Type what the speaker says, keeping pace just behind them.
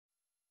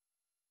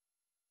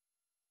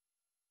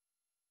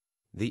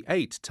The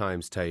 8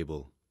 times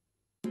table.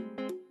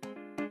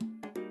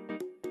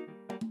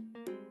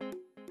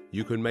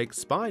 You can make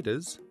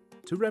spiders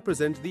to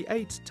represent the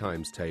 8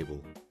 times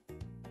table.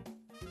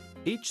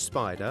 Each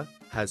spider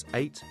has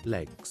 8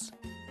 legs.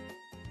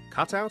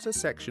 Cut out a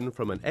section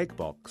from an egg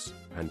box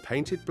and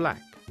paint it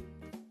black.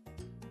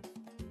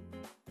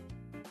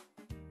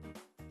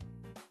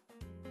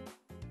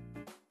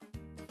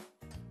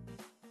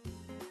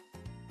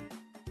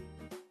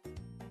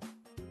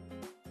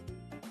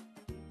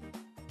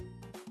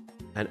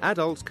 An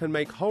adult can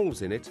make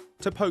holes in it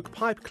to poke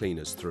pipe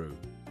cleaners through.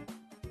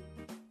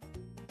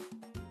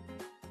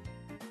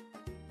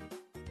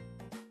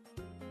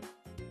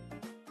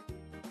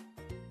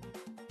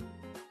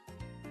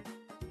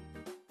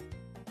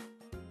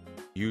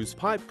 Use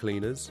pipe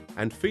cleaners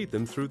and feed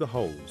them through the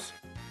holes.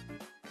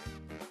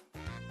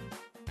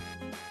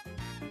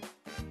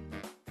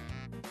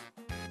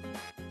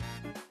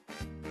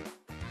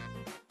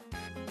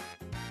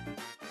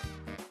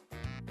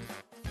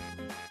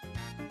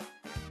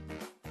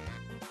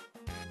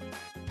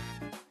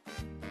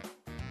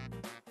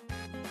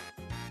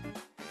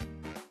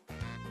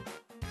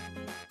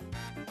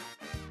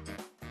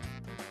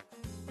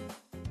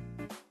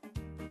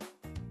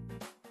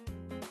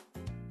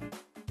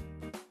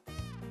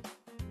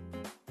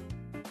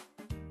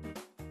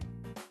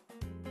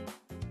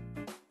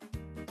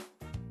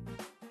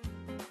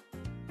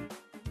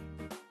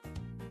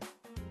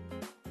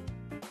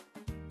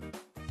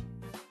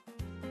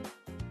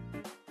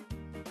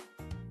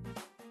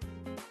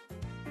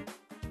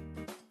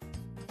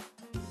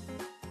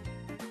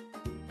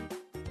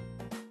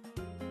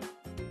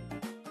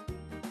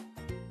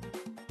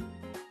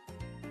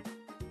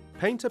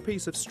 Paint a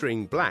piece of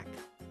string black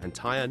and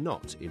tie a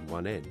knot in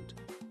one end.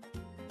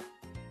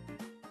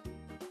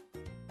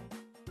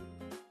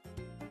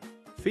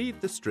 Feed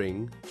the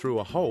string through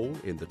a hole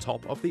in the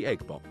top of the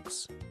egg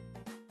box.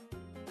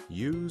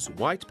 Use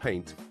white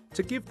paint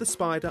to give the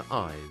spider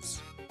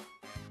eyes.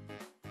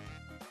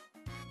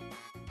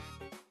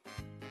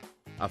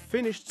 A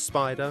finished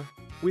spider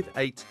with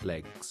 8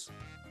 legs.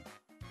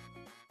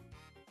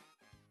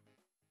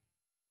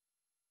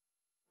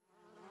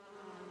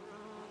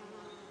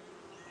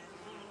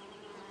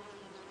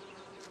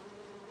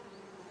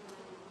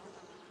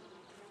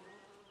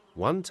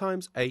 One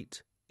times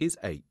 8 is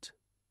 8.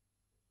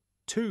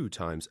 2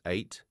 times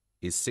 8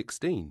 is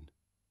 16.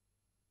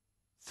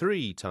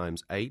 3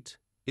 times 8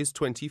 is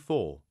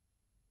 24.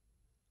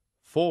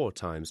 4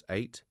 times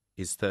 8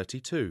 is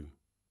 32.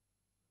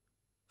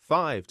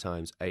 5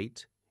 times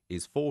 8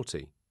 is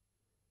 40.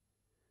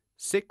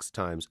 6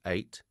 times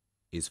 8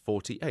 is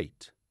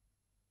 48.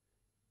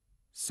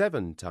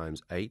 7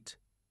 times 8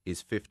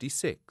 is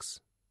 56.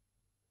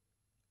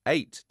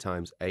 8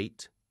 times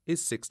 8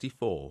 is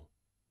 64.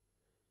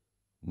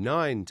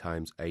 9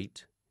 times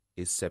 8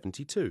 is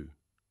 72.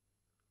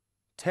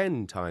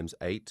 10 times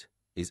 8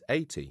 is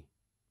 80.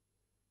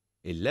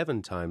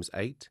 11 times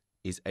 8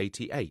 is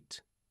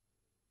 88.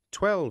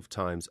 12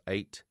 times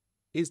 8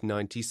 is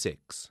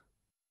 96.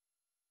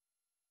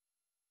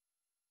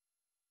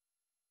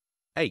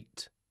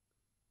 8,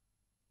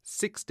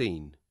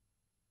 16,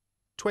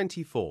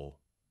 24,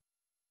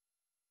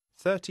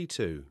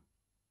 32,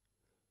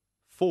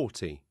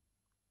 40,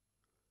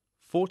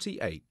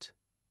 48,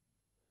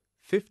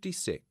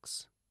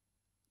 56,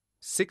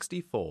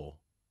 64,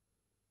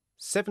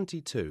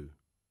 72,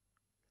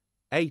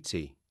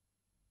 80,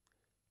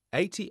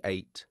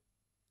 88,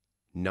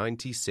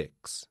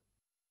 96.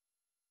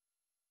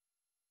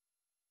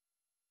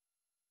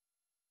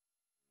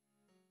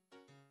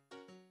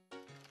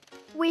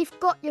 We've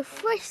got your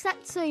fresh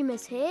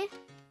satsumas here.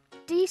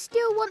 Do you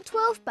still want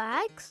 12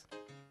 bags?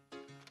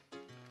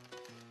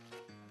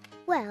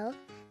 Well,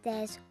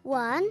 there's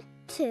 1,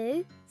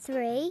 2,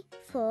 3,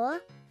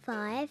 4,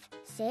 5,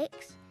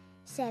 6,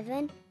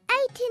 7,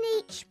 8 in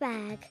each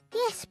bag.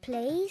 Yes,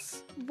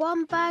 please.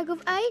 1 bag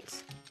of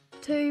 8,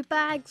 2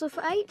 bags of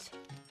 8,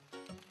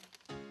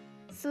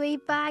 3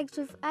 bags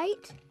of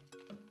 8,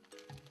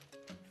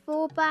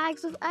 4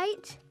 bags of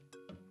 8,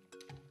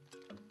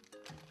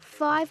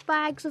 5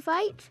 bags of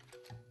 8,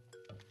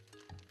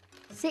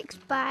 6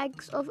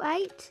 bags of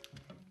 8,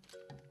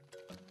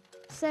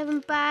 7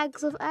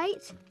 bags of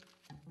 8,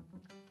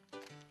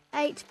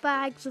 8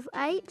 bags of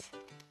 8,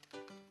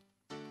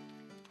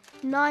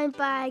 9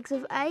 bags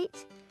of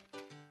 8,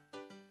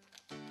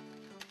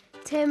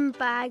 10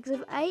 bags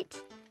of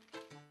 8,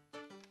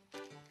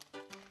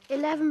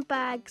 11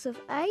 bags of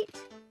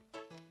 8,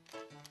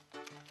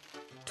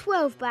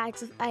 12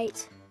 bags of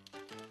 8.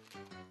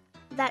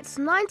 That's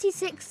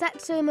 96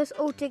 satsumas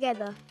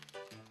altogether.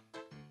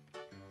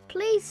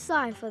 Please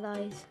sign for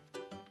those.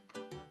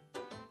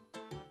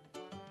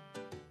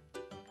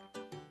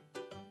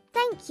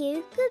 Thank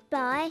you.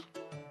 Goodbye.